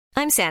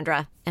I'm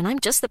Sandra, and I'm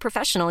just the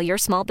professional your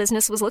small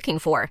business was looking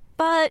for.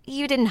 But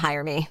you didn't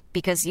hire me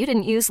because you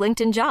didn't use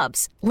LinkedIn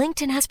Jobs.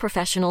 LinkedIn has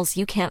professionals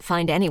you can't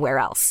find anywhere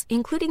else,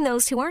 including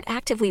those who aren't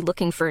actively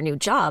looking for a new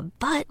job,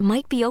 but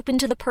might be open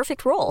to the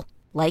perfect role,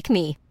 like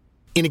me.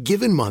 In a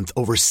given month,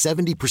 over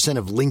 70%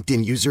 of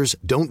LinkedIn users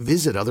don't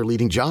visit other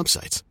leading job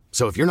sites.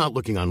 So if you're not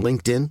looking on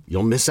LinkedIn,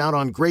 you'll miss out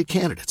on great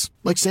candidates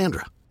like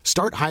Sandra.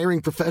 Start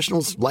hiring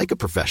professionals like a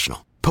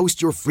professional.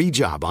 Post your free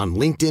job on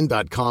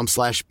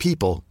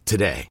linkedin.com/people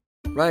today.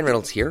 Ryan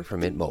Reynolds here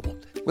from Mint Mobile.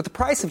 With the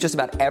price of just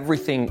about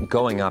everything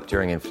going up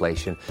during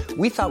inflation,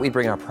 we thought we'd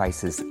bring our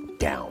prices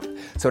down.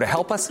 So to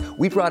help us,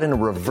 we brought in a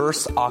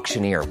reverse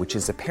auctioneer, which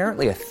is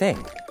apparently a thing.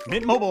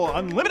 Mint Mobile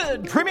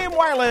Unlimited Premium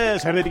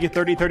Wireless. How to get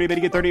 30, 30, bit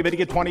to get 30, bit to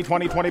get 20,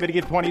 20, 20, bit to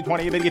get 20,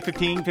 20, bit to get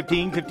 15,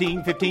 15,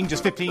 15, 15,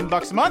 just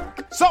 $15 a month?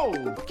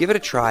 Sold! Give it a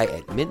try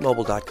at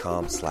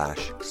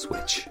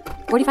mintmobile.com/switch.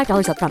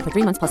 $45 up front for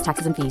 3 months plus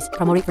taxes and fees.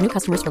 Promo rate for new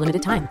customers for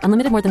limited time.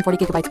 Unlimited more than 40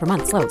 gigabytes per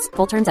month. Slows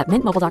full terms at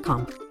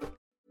mintmobile.com.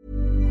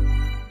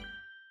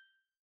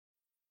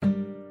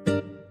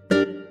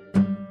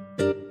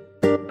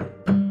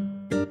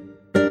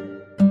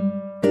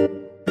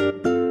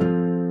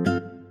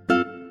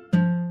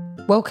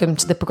 Welcome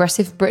to the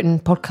Progressive Britain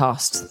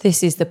podcast.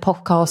 This is the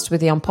podcast with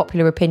the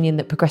unpopular opinion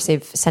that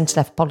progressive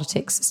centre-left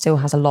politics still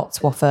has a lot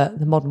to offer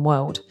the modern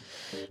world.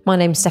 My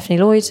name's Stephanie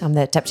Lloyd. I'm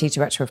the Deputy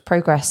Director of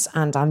Progress,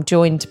 and I'm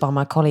joined by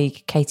my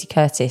colleague Katie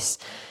Curtis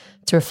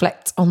to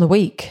reflect on the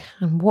week.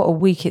 And what a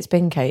week it's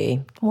been,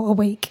 Katie. What a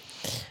week.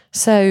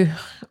 So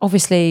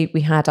obviously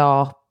we had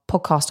our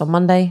podcast on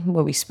Monday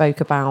where we spoke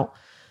about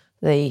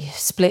the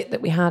split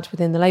that we had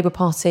within the Labour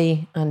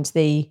Party and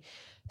the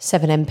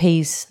 7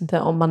 MPs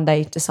that on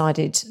Monday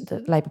decided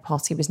that the Labour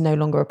Party was no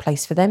longer a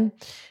place for them.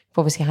 We've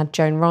obviously had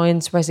Joan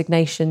Ryan's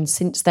resignation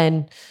since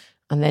then,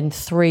 and then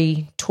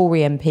 3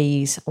 Tory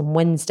MPs on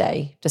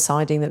Wednesday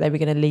deciding that they were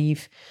going to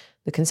leave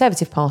the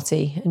Conservative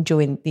Party and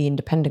join the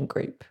independent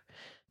group.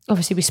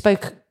 Obviously, we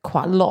spoke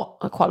quite a lot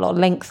of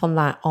length on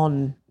that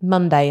on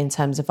Monday in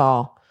terms of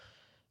our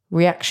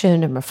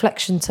reaction and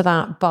reflection to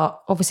that. But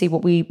obviously,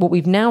 what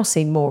we've now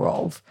seen more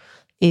of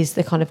is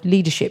the kind of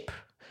leadership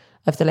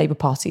of the Labour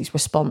Party's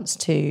response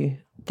to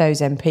those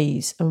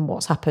MPs and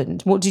what's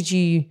happened. What did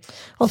you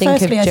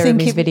think of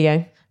Jeremy's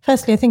video?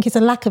 Firstly, I think it's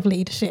a lack of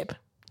leadership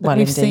that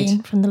we've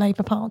seen from the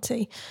Labour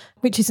Party,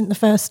 which isn't the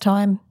first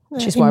time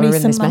which is why we're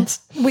in this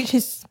mess. Which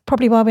is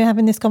probably why we're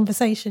having this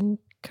conversation,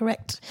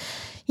 correct?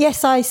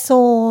 Yes, I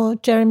saw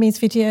Jeremy's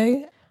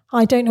video.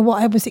 I don't know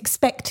what I was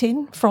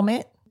expecting from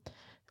it.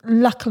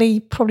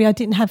 Luckily, probably I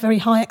didn't have very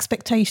high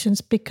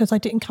expectations because I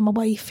didn't come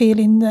away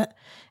feeling that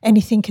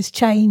anything has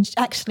changed.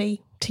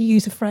 Actually, to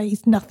use a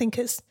phrase, nothing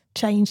has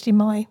changed in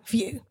my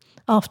view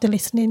after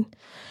listening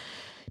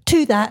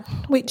to that,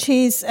 which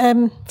is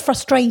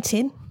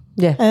frustrating.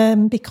 Yeah.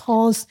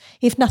 Because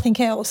if nothing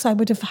else, I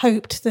would have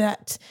hoped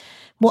that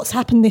what's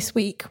happened this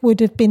week would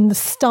have been the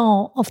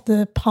start of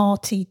the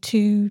party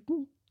to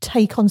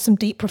take on some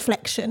deep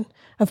reflection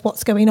of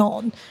what's going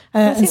on,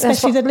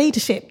 especially the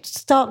leadership,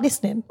 start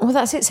listening. Well,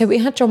 that's it. So we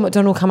had John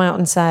McDonnell come out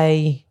and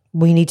say,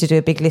 we need to do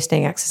a big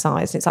listening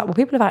exercise. And it's like, well,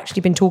 people have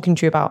actually been talking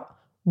to you about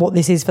what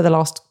this is for the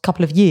last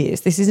couple of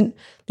years. This isn't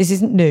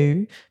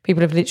new.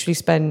 People have literally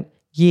spent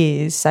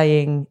years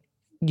saying,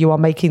 you are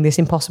making this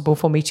impossible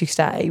for me to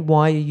stay.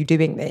 Why are you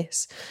doing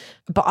this?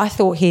 But I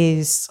thought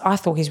his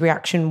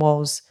reaction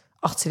was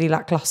utterly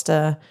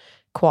lackluster,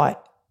 quite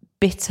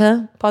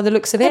bitter by the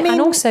looks of it, and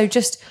also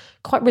just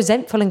quite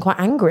resentful and quite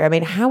angry. I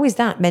mean, how is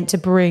that meant to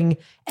bring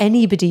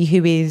anybody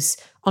who is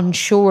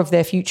unsure of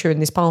their future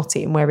in this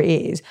party and where it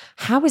is,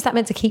 how is that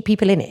meant to keep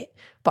people in it?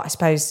 But I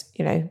suppose,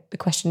 the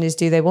question is,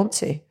 do they want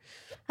to?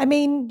 I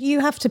mean,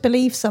 you have to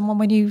believe someone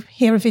when you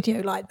hear a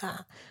video like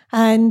that.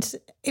 And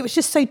it was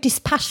just so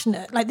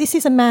dispassionate. Like, this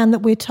is a man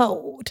that we're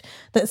told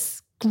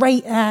that's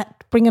great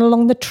at bringing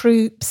along the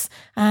troops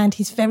and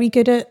he's very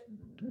good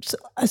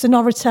as an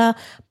orator.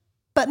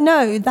 But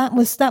no, that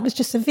was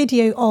just a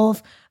video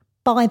of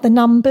by the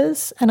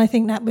numbers. And I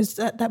think that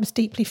was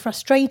deeply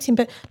frustrating.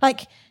 But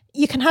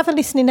you can have a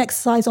listening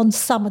exercise on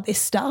some of this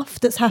stuff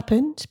that's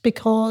happened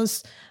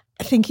because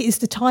I think it is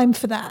the time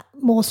for that,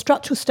 more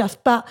structural stuff.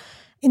 But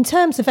in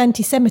terms of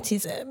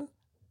anti-Semitism,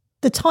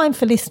 the time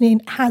for listening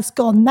has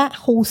gone. That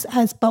horse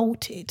has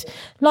bolted.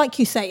 Like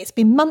you say, it's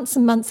been months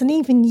and months and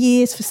even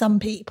years for some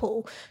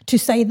people to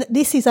say that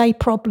this is a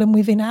problem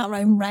within our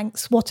own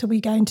ranks. What are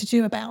we going to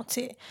do about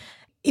it?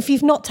 If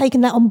you've not taken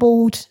that on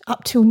board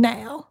up till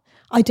now,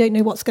 I don't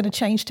know what's going to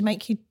change to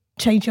make you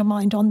change your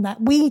mind on that.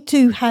 We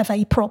do have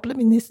a problem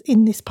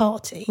in this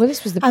party. Well,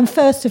 this was and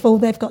first of all,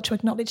 they've got to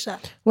acknowledge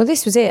that. Well,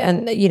 this was it.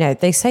 And,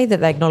 they say that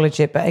they acknowledge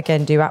it, but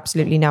again, do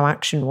absolutely no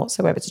action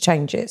whatsoever to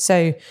change it.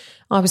 So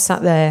I was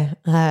sat there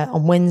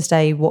on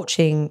Wednesday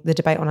watching the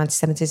debate on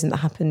anti-Semitism that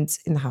happened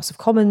in the House of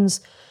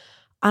Commons.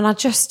 And I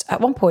just,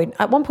 at one point,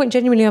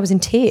 genuinely, I was in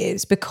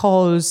tears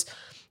because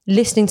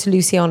listening to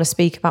Luciana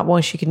speak about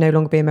why she could no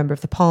longer be a member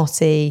of the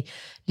party,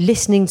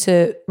 listening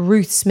to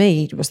Ruth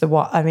Smead was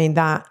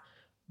that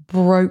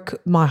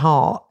broke my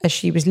heart as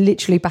she was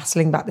literally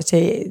battling back the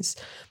tears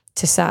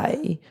to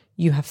say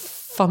you have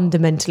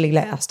fundamentally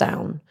let us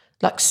down,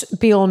 like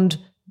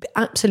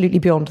absolutely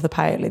beyond the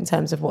pale in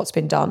terms of what's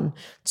been done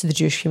to the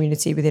Jewish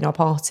community within our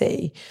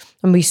party.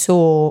 And we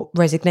saw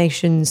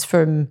resignations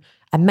from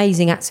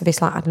amazing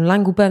activists like Adam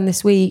Langelburn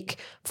this week,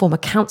 former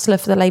councillor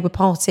for the Labour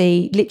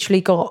Party,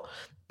 literally got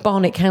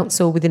Barnet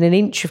Council within an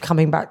inch of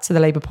coming back to the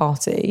Labour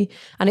Party.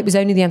 And it was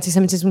only the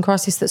anti-Semitism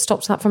crisis that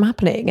stopped that from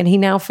happening. And he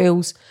now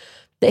feels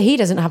that he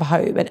doesn't have a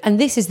home. And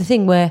this is the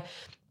thing where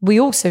we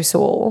also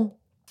saw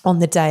on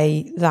the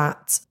day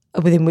that,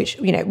 within which,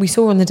 we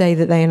saw on the day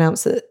that they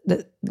announced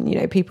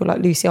that people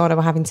like Luciana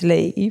were having to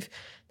leave,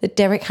 that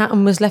Derek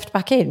Hatton was left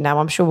back in. Now,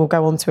 I'm sure we'll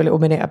go on to a little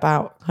minute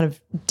about kind of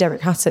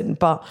Derek Hatton,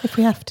 but if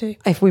we have to.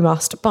 If we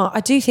must. But I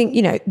do think,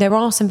 there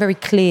are some very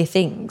clear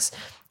things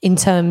in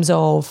terms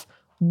of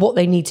what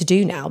they need to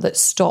do now that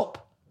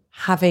stop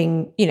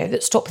that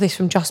stop this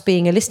from just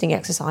being a listening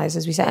exercise,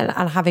 as we said,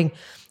 and having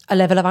a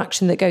level of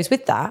action that goes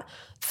with that.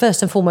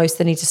 First and foremost,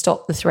 they need to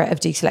stop the threat of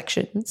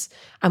deselections.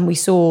 And we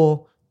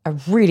saw a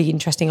really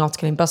interesting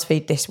article in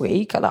BuzzFeed this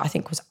week that I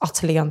think was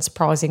utterly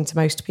unsurprising to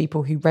most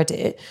people who read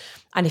it.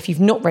 And if you've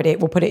not read it,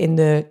 we'll put it in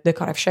the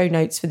kind of show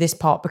notes for this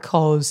part,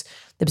 because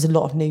there was a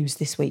lot of news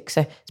this week.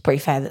 So it's pretty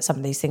fair that some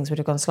of these things would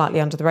have gone slightly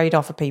under the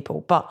radar for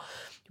people. But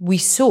we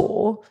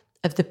saw,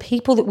 of the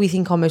people that we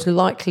think are most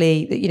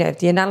likely,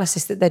 the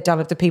analysis that they've done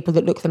of the people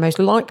that look the most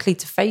likely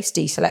to face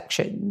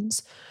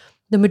deselections,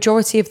 the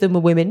majority of them are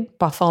women,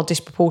 by far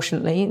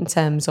disproportionately in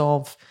terms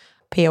of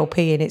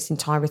PLP in its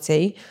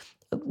entirety.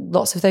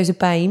 Lots of those are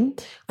BAME.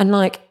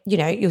 And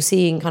you're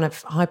seeing kind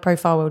of high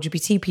profile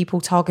LGBT people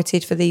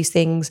targeted for these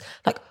things.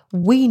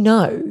 We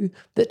know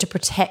that to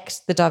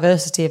protect the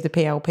diversity of the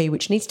PLP,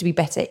 which needs to be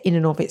better in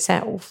and of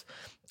itself,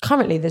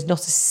 currently there's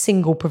not a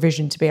single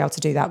provision to be able to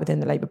do that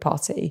within the Labour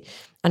Party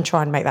and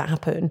try and make that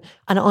happen.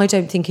 And I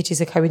don't think it is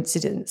a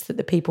coincidence that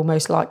the people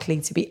most likely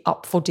to be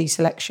up for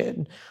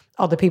deselection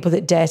are the people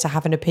that dare to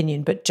have an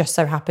opinion, but just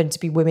so happen to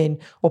be women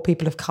or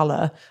people of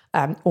colour,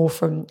 or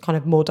from kind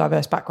of more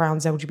diverse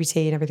backgrounds,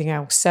 LGBT and everything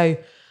else. So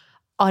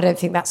I don't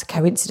think that's a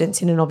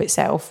coincidence in and of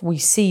itself. We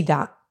see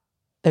that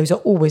those are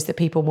always the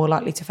people more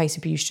likely to face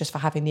abuse just for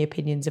having the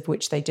opinions of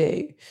which they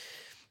do.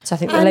 So I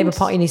think the Labour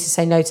Party needs to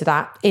say no to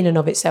that in and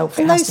of itself.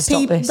 It has to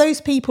stop this. Those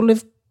people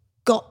have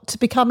got to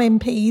become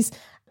MPs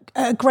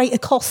at a greater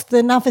cost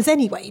than others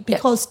anyway,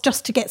 because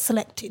just to get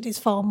selected is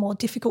far more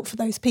difficult for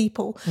those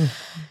people.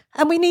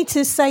 And we need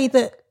to say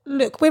that,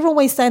 look, we're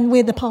always saying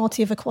we're the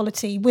party of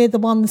equality. We're the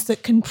ones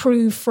that can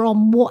prove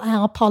from what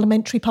our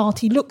parliamentary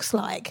party looks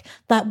like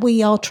that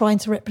we are trying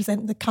to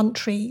represent the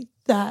country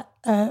that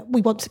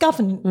we want to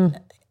govern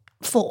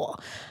for.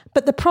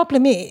 But the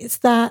problem is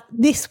that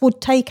this would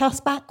take us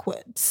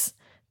backwards.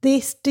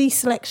 This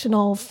deselection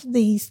of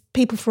these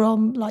people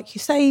from, like you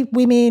say,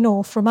 women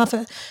or from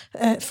other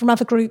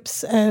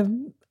groups,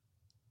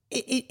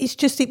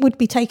 it would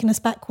be taking us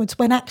backwards,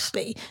 when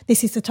actually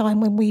this is the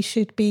time when we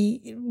should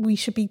be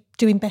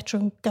doing better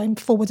and going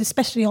forward,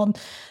 especially on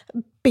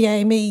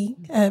BAME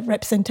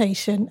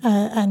representation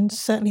and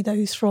certainly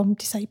those from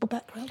disabled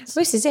backgrounds.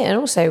 This is it. And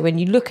also when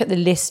you look at the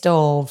list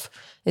of,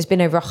 there's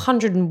been over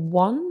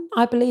 101,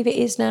 I believe it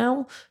is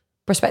now,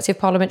 prospective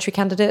parliamentary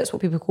candidates,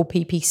 what people call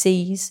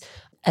PPCs,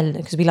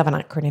 because we love an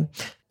acronym,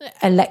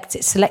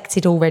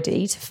 selected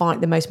already to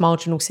fight the most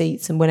marginal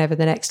seats and whenever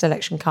the next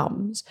election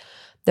comes.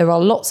 There are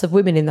lots of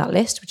women in that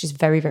list, which is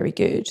very, very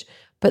good.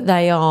 But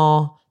there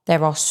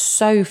are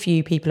so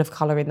few people of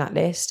colour in that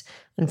list,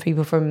 and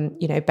people from,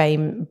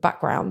 BAME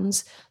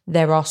backgrounds.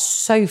 There are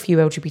so few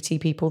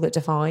LGBT people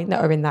that are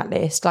in that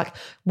list.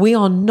 We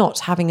are not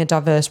having a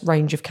diverse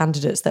range of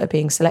candidates that are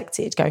being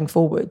selected going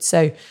forward.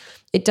 So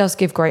it does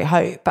give great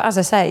hope. But as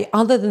I say,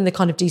 other than the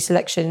kind of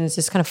deselections,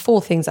 there's kind of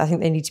four things I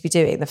think they need to be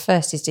doing. The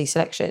first is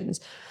deselections.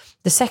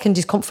 The second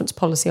is conference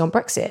policy on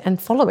Brexit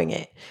and following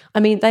it. I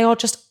mean, they are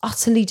just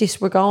utterly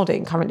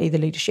disregarding currently the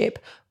leadership,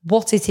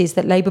 what it is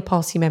that Labour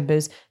Party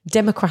members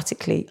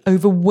democratically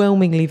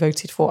overwhelmingly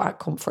voted for at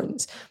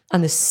conference,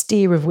 and the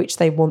steer of which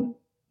they want,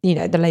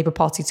 the Labour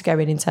Party to go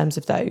in terms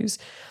of those.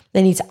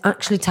 They need to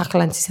actually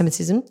tackle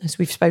anti-Semitism, as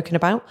we've spoken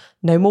about.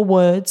 No more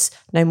words,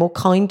 no more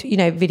kind,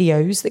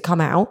 videos that come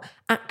out,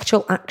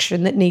 actual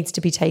action that needs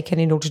to be taken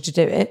in order to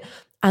do it.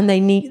 And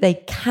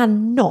they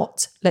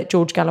cannot let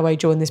George Galloway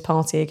join this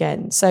party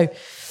again. So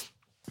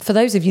for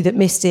those of you that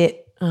missed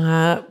it,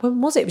 when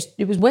was it?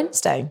 It was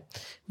Wednesday.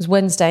 It was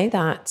Wednesday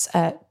that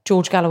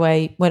George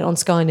Galloway went on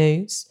Sky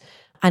News,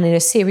 and in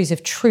a series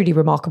of truly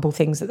remarkable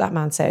things that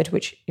man said,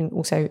 which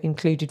also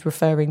included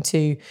referring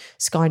to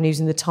Sky News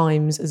and the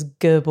Times as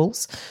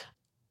Goebbels,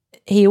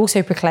 he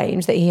also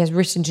proclaimed that he has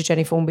written to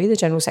Jenny Formby, the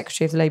General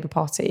Secretary of the Labour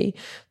Party,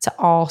 to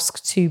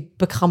ask to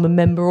become a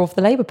member of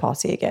the Labour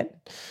Party again.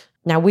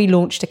 Now, we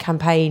launched a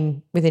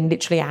campaign within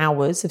literally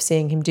hours of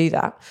seeing him do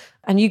that.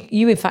 And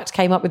you in fact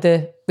came up with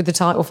the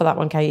title for that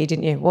one, Katie,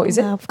 didn't you? What is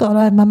it? I've got to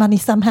earn my money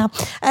somehow.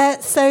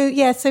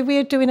 So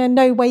we're doing a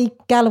No Way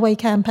Galloway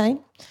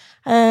campaign.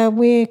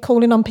 We're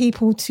calling on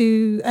people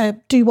to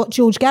do what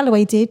George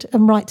Galloway did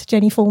and write to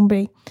Jenny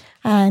Formby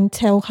and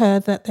tell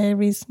her that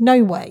there is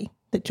no way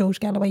that George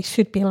Galloway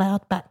should be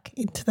allowed back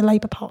into the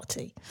Labour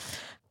Party.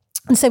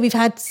 And so we've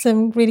had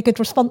some really good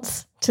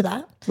response to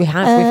that. We've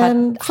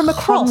had from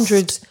across.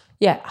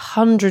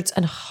 Hundreds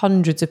and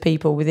hundreds of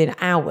people within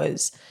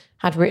hours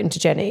had written to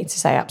Jenny to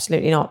say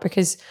absolutely not,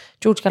 because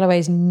George Galloway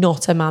is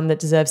not a man that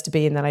deserves to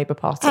be in the Labour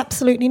Party.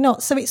 Absolutely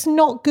not. So it's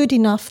not good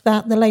enough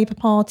that the Labour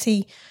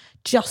Party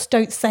just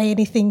don't say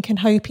anything and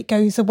hope it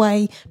goes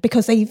away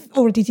because they've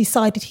already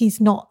decided he's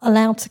not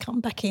allowed to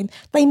come back in.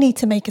 They need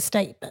to make a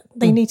statement.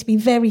 They need to be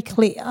very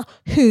clear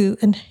who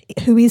and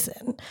who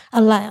isn't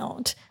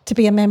allowed to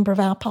be a member of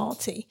our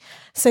party.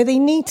 So they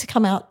need to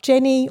come out,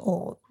 Jenny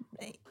or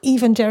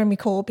even Jeremy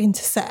Corbyn,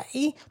 to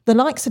say the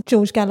likes of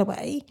George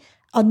Galloway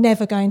are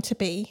never going to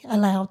be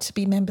allowed to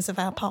be members of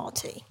our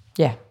party.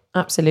 Yeah,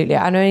 absolutely.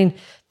 And I mean,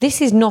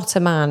 this is not a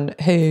man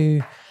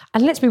who...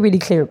 And let's be really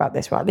clear about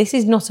this, right? This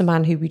is not a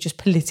man who we just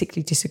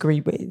politically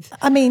disagree with.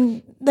 I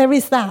mean, there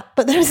is that,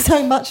 but there is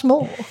so much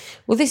more.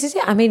 Well, this is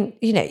it. I mean,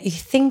 you know, you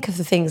think of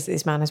the things that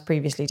this man has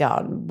previously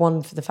done.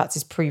 One, for the fact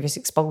his previous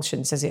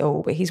expulsion says it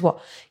all. But he's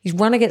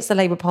run against the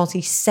Labour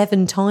Party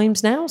 7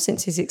 times now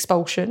since his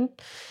expulsion.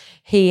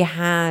 He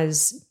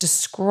has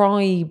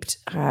described,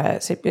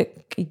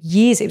 it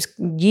was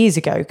years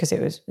ago, because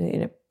it was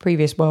in a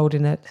previous world,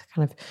 in a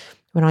kind of,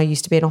 when I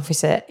used to be an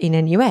officer in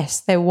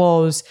NUS, it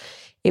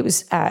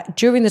was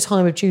during the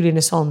time of Julian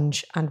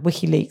Assange and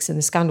WikiLeaks and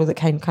the scandal that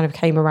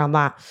came around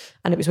that.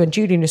 And it was when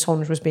Julian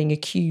Assange was being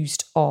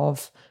accused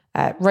of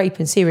rape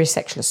and serious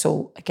sexual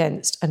assault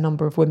against a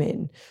number of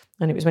women.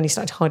 And it was when he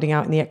started hiding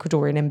out in the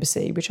Ecuadorian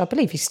embassy, which I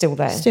believe he's still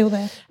there. Still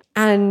there.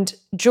 And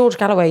George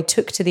Galloway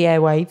took to the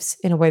airwaves,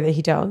 in a way that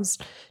he does,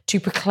 to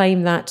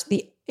proclaim that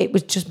it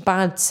was just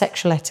bad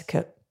sexual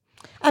etiquette.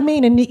 I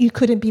mean, and you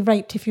couldn't be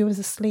raped if you was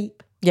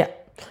asleep. Yeah.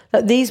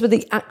 That these were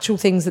the actual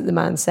things that the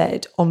man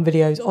said on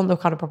videos, on the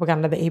kind of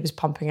propaganda that he was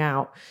pumping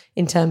out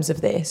in terms of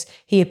this.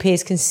 He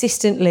appears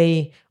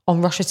consistently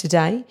on Russia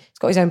Today. He's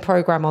got his own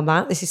programme on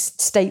that. This is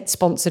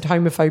state-sponsored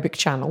homophobic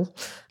channel.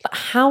 Like,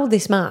 how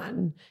this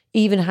man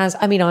even has...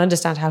 I mean, I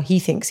understand how he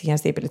thinks he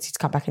has the ability to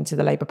come back into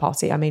the Labour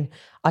Party. I mean,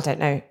 I don't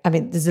know. I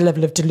mean, there's a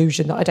level of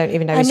delusion that I don't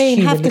even know is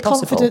humanly possible. Have the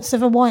confidence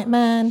of a white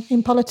man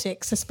in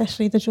politics,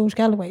 especially the George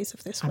Galloways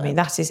of this world. I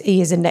mean,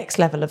 he is a next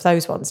level of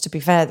those ones, to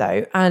be fair,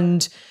 though.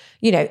 And...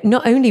 you know,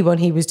 not only when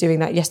he was doing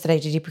that yesterday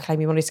did he proclaim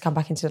he wanted to come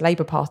back into the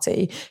Labour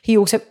Party, he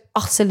also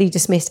utterly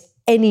dismissed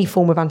any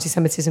form of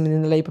anti-Semitism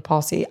in the Labour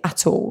Party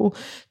at all,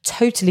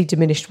 totally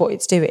diminished what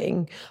it's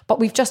doing.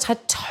 But we've just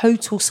had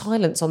total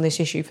silence on this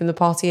issue from the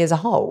party as a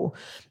whole.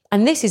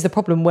 And this is the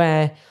problem,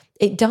 where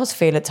it does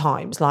feel at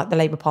times like the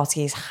Labour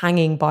Party is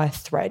hanging by a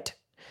thread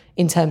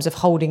in terms of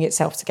holding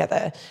itself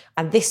together.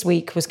 And this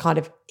week was kind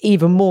of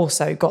even more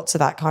so got to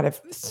that kind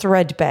of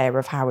threadbare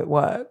of how it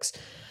works.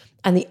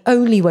 And the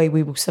only way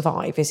we will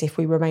survive is if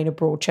we remain a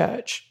broad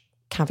church.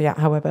 Caveat,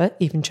 however,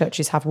 even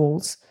churches have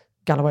walls.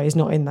 Galloway is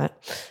not in that.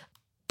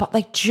 But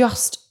they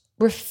just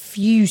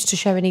refuse to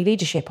show any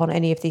leadership on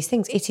any of these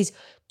things. It is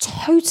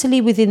totally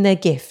within their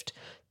gift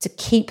to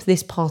keep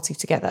this party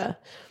together.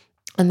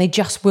 And they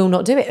just will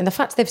not do it. And the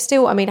fact they've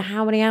still, I mean,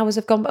 how many hours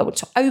have gone?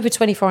 Over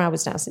 24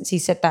 hours now since he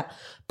said that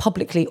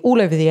publicly, all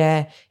over the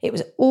air. It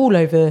was all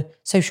over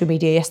social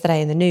media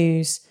yesterday in the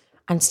news.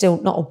 And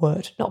still not a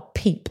word, not a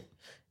peep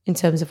in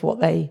terms of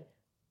what they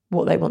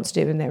want to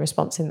do and their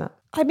response in that.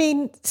 I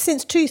mean,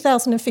 since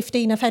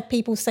 2015, I've had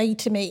people say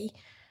to me,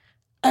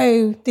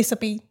 oh, this'll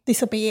be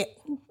it.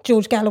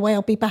 George Galloway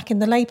will be back in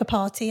the Labour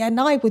Party. And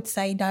I would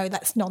say, no,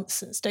 that's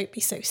nonsense. Don't be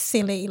so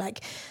silly.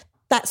 Like,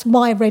 that's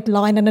my red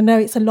line. And I know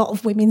it's a lot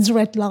of women's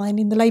red line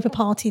in the Labour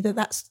Party,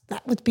 that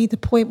would be the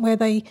point where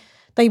they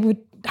would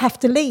have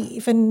to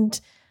leave.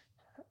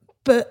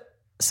 But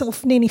sort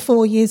of nearly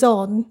 4 years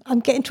on,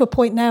 I'm getting to a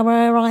point now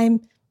where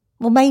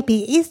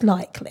maybe it is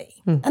likely.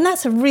 And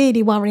that's a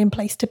really worrying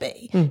place to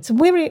be. It's a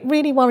really,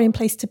 really worrying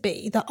place to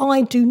be, that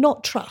I do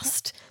not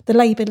trust the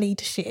Labour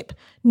leadership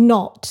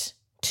not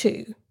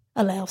to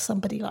allow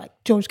somebody like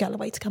George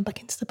Galloway to come back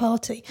into the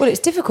party. Well, it's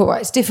difficult,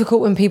 right? It's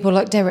difficult when people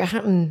like Derek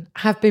Hatton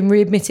have been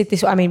readmitted,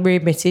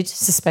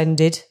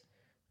 suspended.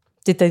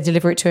 Did they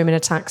deliver it to him in a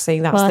taxi?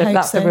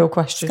 That's the real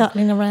question.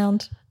 Scuttling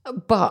around.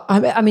 But,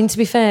 I mean, to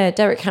be fair,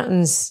 Derek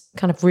Hatton's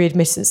kind of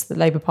readmittance to the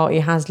Labour Party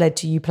has led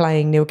to you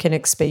playing Neil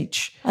Kinnock's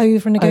speech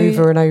over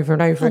and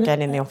over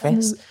again in the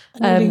office.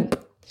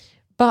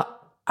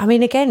 But, I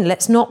mean, again,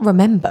 let's not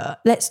remember,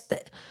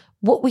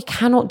 what we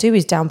cannot do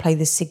is downplay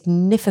the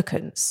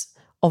significance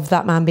of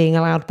that man being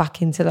allowed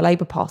back into the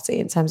Labour Party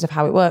in terms of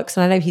how it works.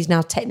 And I know he's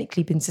now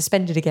technically been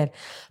suspended again.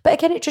 But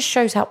again, it just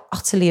shows how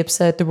utterly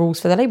absurd the rules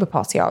for the Labour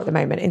Party are at the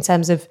moment in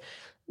terms of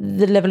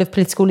the level of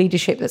political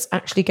leadership that's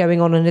actually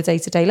going on a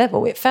day-to-day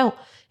level. It felt,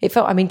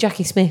 I mean,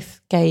 Jackie Smith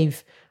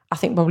gave, I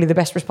think, probably the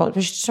best response.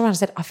 But she just around and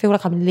said, I feel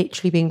like I'm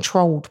literally being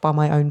trolled by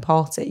my own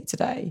party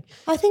today.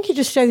 I think it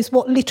just shows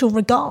what little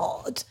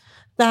regard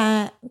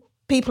that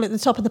people at the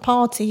top of the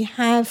party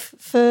have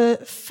for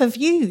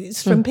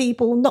views from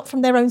people not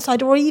from their own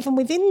side or even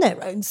within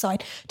their own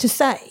side, to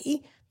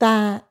say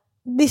that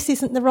this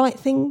isn't the right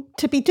thing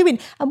to be doing.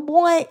 And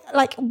why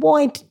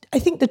I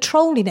think the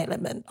trolling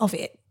element of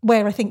it,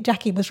 where I think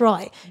Jackie was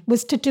right,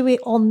 was to do it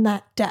on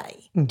that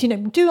day. Do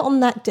it on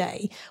that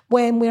day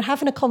when we're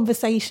having a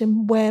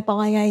conversation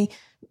whereby a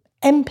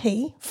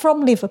MP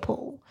from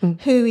Liverpool,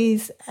 who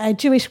is a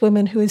Jewish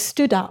woman who has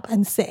stood up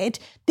and said,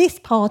 this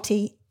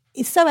party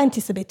is so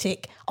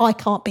anti-Semitic, I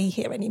can't be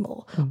here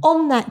anymore.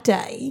 On that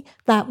day,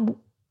 that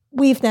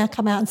we've now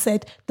come out and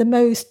said the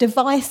most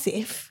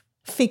divisive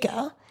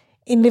figure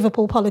in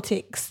Liverpool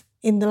politics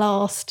in the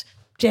last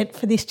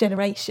for this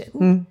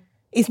generation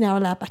is now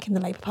allowed back in the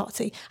Labour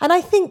Party. And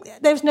I think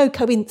there's no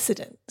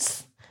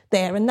coincidence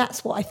there, and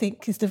that's what I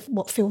think is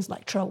what feels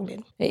like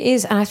trolling. It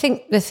is, and I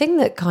think the thing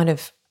that kind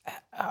of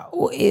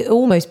it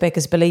almost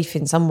beggars belief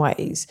in some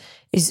ways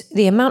is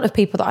the amount of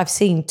people that I've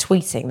seen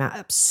tweeting that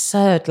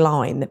absurd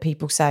line that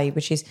people say,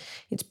 which is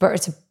it's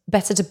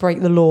better to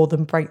break the law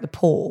than break the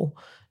poor.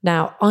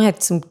 Now, I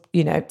had some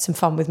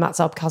fun with Matt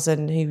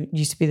Cousin, who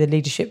used to be the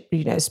leadership,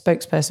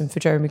 spokesperson for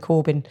Jeremy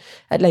Corbyn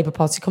at Labour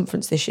Party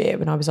conference this year,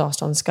 when I was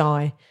asked on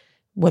Sky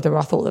whether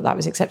I thought that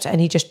was acceptable.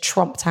 And he just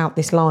trumped out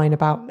this line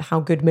about how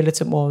good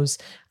Militant was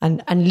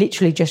and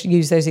literally just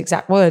used those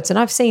exact words. And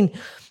I've seen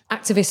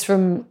activists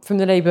from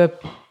the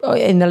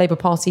Labour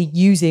Party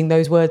using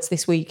those words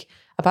this week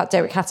about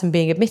Derek Hatton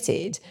being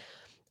admitted.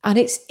 And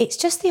it's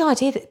just the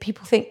idea that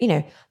people think,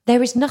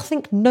 there is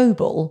nothing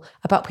noble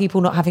about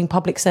people not having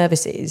public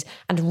services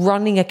and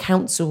running a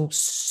council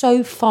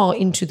so far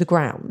into the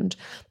ground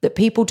that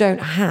people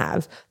don't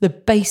have the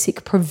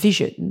basic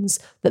provisions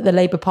that the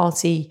Labour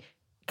Party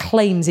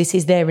claims it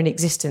is there in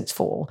existence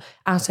for,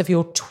 out of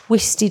your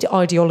twisted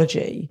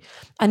ideology.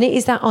 And it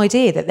is that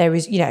idea that there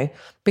is,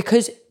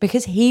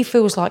 because he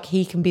feels like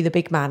he can be the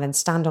big man and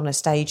stand on a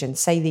stage and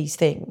say these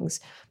things,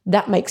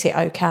 that makes it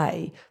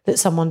okay that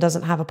someone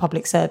doesn't have a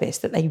public service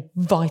that they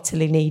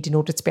vitally need in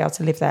order to be able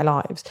to live their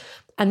lives.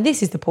 And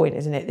this is the point,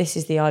 isn't it? This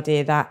is the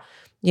idea that,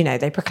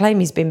 they proclaim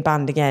he's been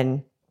banned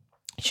again.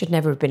 He should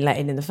never have been let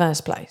in the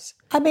first place.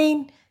 I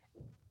mean,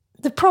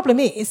 the problem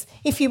is,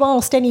 if you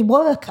asked any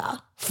worker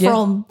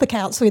from the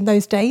council in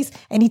those days,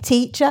 any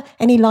teacher,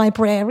 any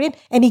librarian,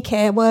 any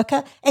care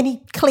worker,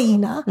 any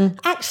cleaner,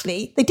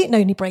 actually, they didn't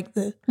only break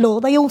the law,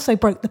 they also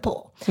broke the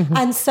poor.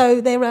 And so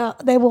there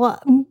were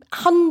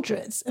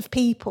hundreds of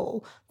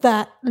people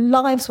that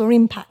lives were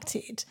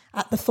impacted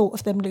at the thought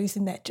of them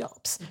losing their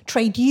jobs.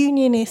 Trade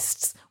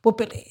unionists were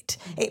bullied.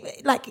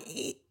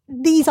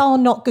 These are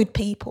not good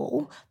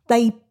people.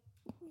 They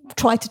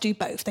tried to do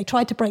both. They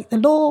tried to break the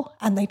law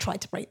and they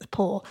tried to break the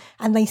poor.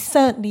 And they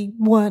certainly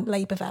weren't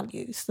Labour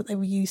values that they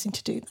were using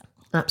to do that.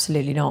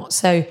 Absolutely not.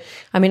 So,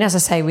 I mean, as I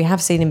say, we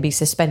have seen him be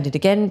suspended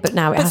again, but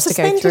now it has to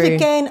go through. Suspended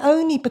again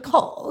only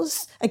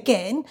because,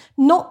 again,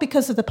 not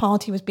because of the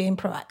party was being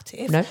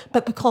proactive,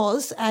 but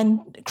because,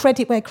 and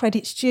credit where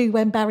credit's due,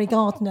 when Barry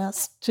Gardiner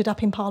stood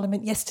up in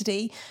Parliament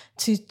yesterday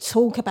to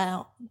talk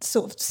about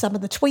sort of some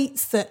of the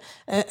tweets that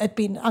had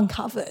been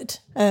uncovered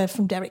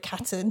from Derek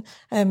Hatton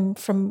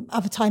from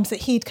other times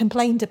that he'd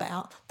complained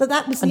about,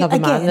 that was another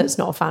man that's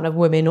not a fan of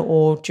women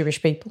or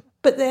Jewish people.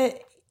 But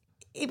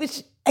it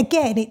was,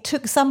 again, it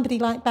took somebody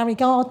like Barry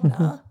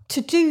Gardiner to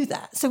do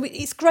that. So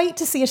it's great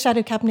to see a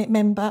shadow cabinet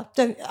member.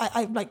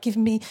 I give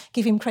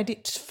him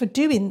credit for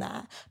doing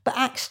that. But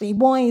actually,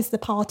 why is the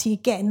party,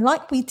 again,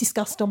 like we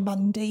discussed on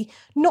Monday,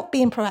 not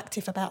being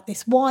proactive about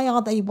this? Why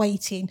are they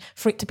waiting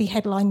for it to be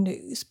headline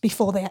news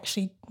before they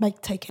actually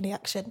take any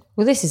action?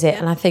 Well, this is it.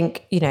 And I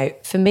think,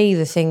 for me,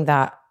 the thing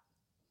that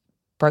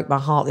broke my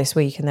heart this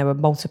week, and there were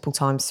multiple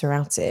times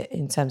throughout it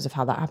in terms of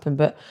how that happened,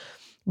 but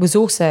was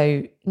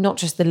also not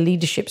just the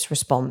leadership's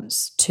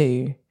response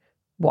to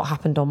what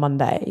happened on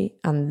Monday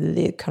and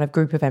the kind of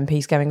group of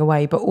MPs going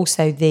away, but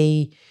also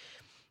the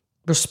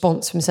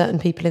response from certain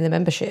people in the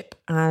membership.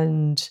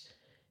 And,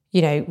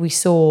 we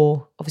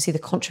saw obviously the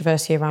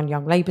controversy around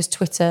Young Labour's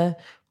Twitter,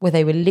 where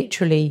they were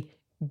literally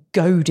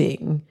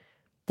goading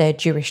their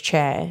Jewish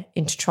chair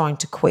into trying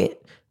to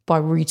quit by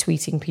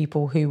retweeting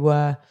people who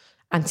were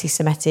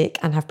anti-Semitic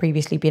and have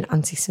previously been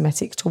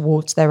anti-Semitic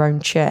towards their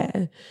own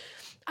chair.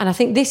 And I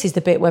think this is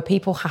the bit where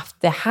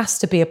there has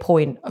to be a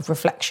point of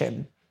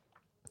reflection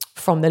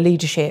from the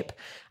leadership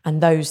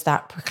and those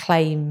that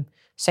proclaim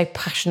so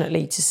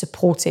passionately to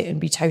support it and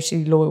be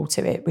totally loyal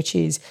to it, which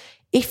is,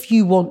 if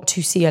you want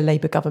to see a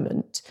Labour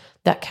government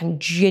that can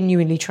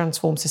genuinely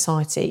transform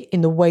society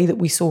in the way that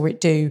we saw it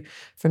do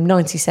from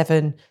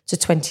 97 to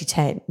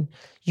 2010,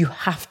 you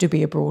have to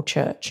be a broad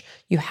church.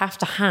 You have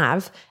to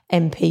have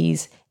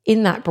MPs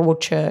in that broad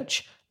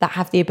church that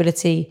have the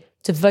ability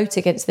to vote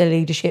against their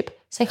leadership,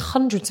 say,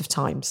 hundreds of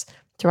times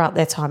throughout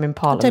their time in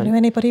Parliament. I don't know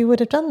anybody who would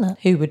have done that.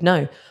 Who would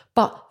know?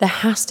 But there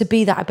has to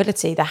be that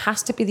ability. There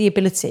has to be the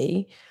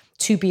ability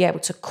to be able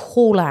to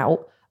call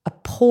out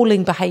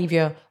appalling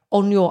behaviour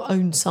on your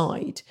own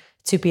side,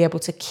 to be able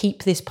to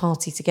keep this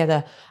party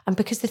together. And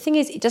because the thing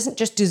is, it doesn't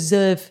just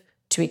deserve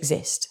to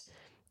exist.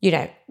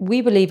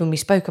 We believe, and we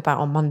spoke about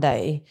on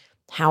Monday,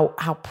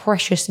 how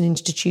precious an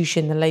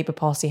institution the Labour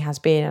Party has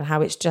been, and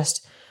how it's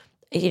just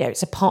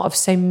it's a part of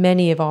so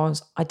many of our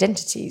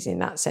identities in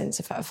that sense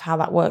of how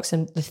that works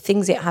and the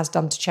things it has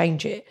done to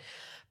change it.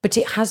 But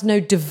it has no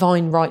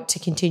divine right to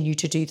continue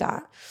to do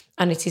that.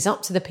 And it is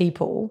up to the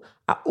people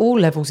at all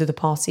levels of the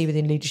party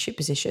within leadership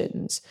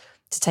positions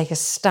to take a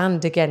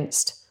stand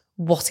against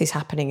what is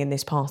happening in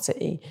this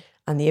party,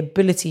 and the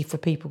ability for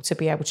people to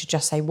be able to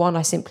just say, one,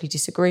 I simply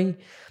disagree,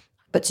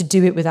 but to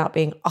do it without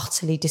being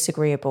utterly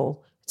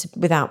disagreeable,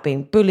 without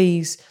being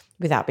bullies,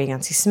 without being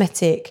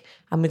anti-Semitic,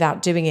 and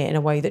without doing it in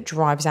a way that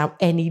drives out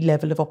any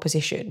level of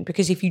opposition.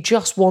 Because if you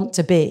just want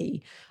to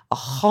be a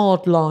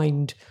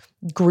hard-lined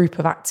group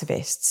of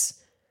activists,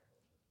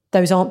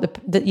 those aren't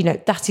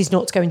that is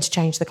not going to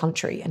change the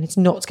country, and it's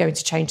not going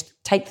to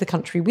take the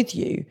country with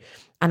you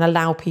and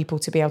allow people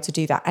to be able to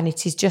do that. And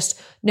it is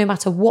just, no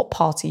matter what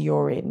party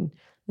you're in,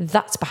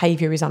 that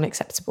behaviour is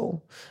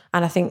unacceptable.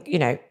 And I think,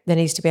 there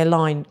needs to be a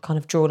line kind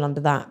of drawn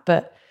under that.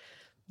 But,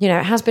 it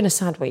has been a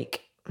sad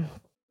week.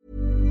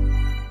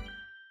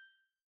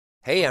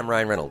 Hey, I'm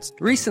Ryan Reynolds.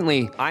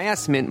 Recently, I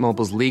asked Mint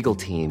Mobile's legal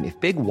team if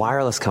big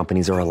wireless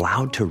companies are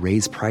allowed to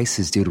raise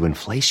prices due to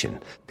inflation.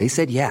 They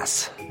said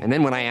yes. And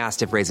then when I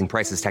asked if raising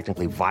prices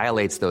technically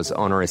violates those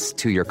onerous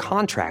 2-year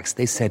contracts,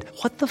 they said,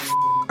 "What the f***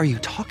 are you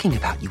talking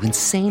about, you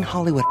insane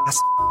Hollywood ass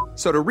f-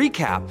 So to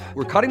recap,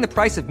 we're cutting the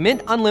price of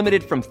Mint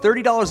Unlimited from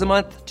 $30 a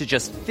month to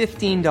just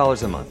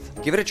 $15 a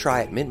month. Give it a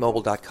try at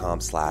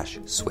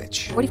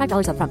mintmobile.com/switch.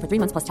 $45 up front for 3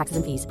 months plus taxes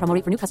and fees. Promo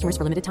rate for new customers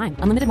for limited time.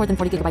 Unlimited more than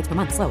 40 gigabytes per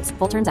month. Slows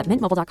full terms at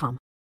mintmobile.com.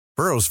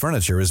 Burrow's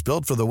furniture is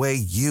built for the way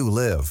you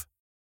live.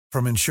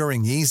 From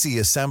ensuring easy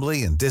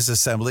assembly and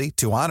disassembly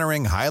to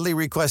honoring highly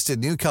requested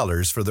new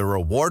colors for their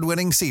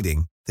award-winning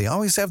seating, they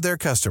always have their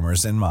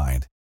customers in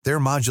mind. Their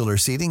modular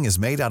seating is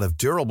made out of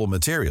durable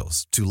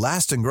materials to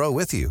last and grow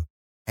with you.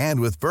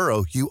 And with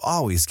Burrow, you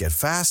always get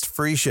fast,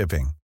 free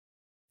shipping.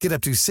 Get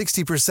up to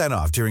 60%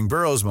 off during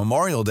Burrow's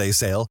Memorial Day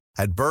sale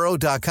at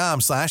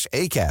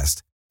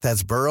burrow.com/ACAST.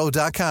 That's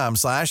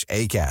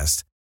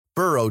burrow.com/ACAST.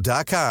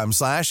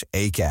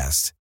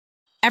 burrow.com/ACAST.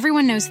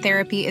 Everyone knows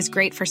therapy is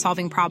great for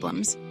solving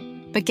problems,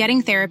 but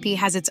getting therapy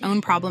has its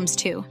own problems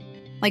too,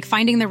 like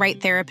finding the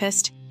right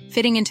therapist,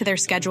 fitting into their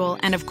schedule,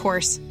 and of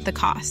course, the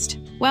cost.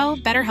 Well,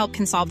 BetterHelp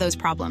can solve those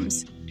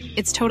problems.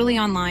 It's totally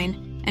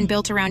online and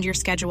built around your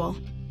schedule.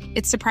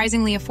 It's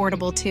surprisingly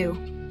affordable too.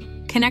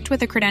 Connect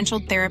with a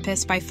credentialed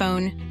therapist by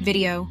phone,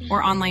 video,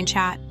 or online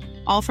chat,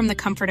 all from the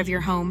comfort of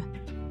your home.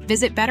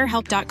 Visit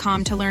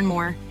BetterHelp.com to learn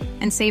more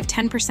and save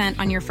 10%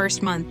 on your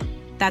first month.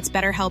 That's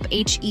BetterHelp,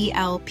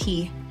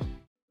 H-E-L-P.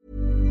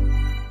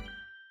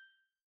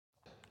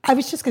 I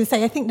was just going to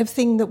say, I think the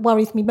thing that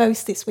worries me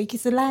most this week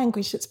is the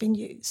language that's been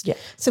used. Yeah.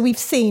 So we've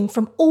seen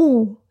from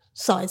all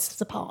sides of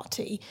the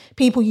party,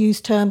 people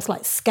use terms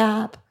like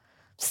scab,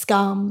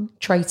 scum,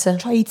 Traitor.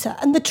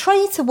 And the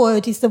traitor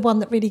word is the one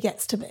that really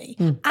gets to me.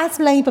 As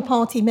Labour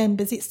Party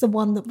members, it's the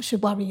one that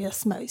should worry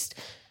us most.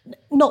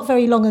 Not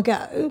very long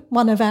ago,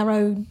 one of our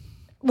own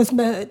was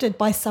murdered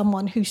by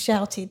someone who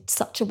shouted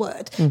such a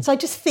word. So I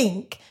just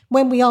think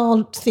when we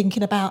are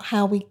thinking about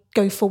how we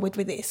go forward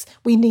with this,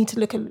 we need to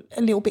look a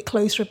little bit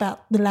closer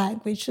about the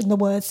language and the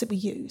words that we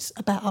use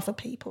about other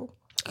people.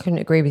 I couldn't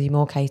agree with you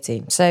more,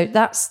 Katie. So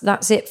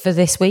that's it for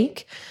this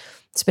week.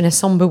 It's been a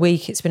somber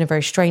week. It's been a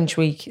very strange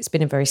week. It's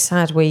been a very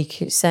sad week.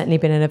 It's certainly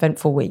been an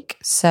eventful week.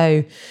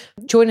 So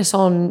join us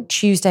on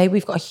Tuesday.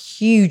 We've got a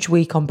huge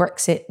week on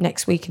Brexit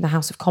next week in the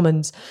House of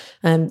Commons.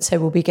 So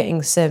we'll be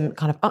getting some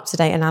kind of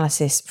up-to-date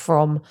analysis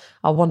from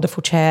our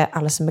wonderful chair,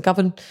 Alison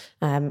McGovern.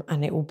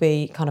 And it will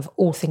be kind of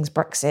all things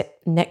Brexit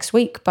next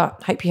week.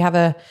 But hope you have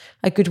a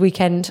good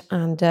weekend,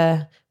 and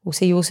we'll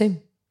see you all soon.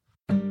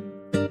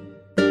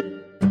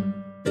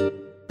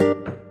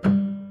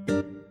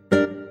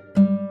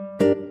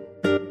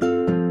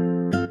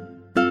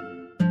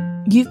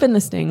 You've been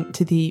listening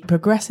to the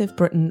Progressive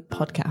Britain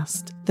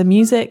podcast. The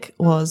music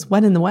was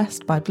When in the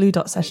West by Blue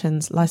Dot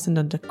Sessions, licensed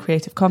under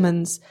Creative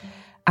Commons.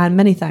 And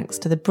many thanks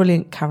to the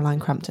brilliant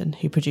Caroline Crampton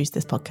who produced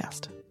this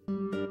podcast.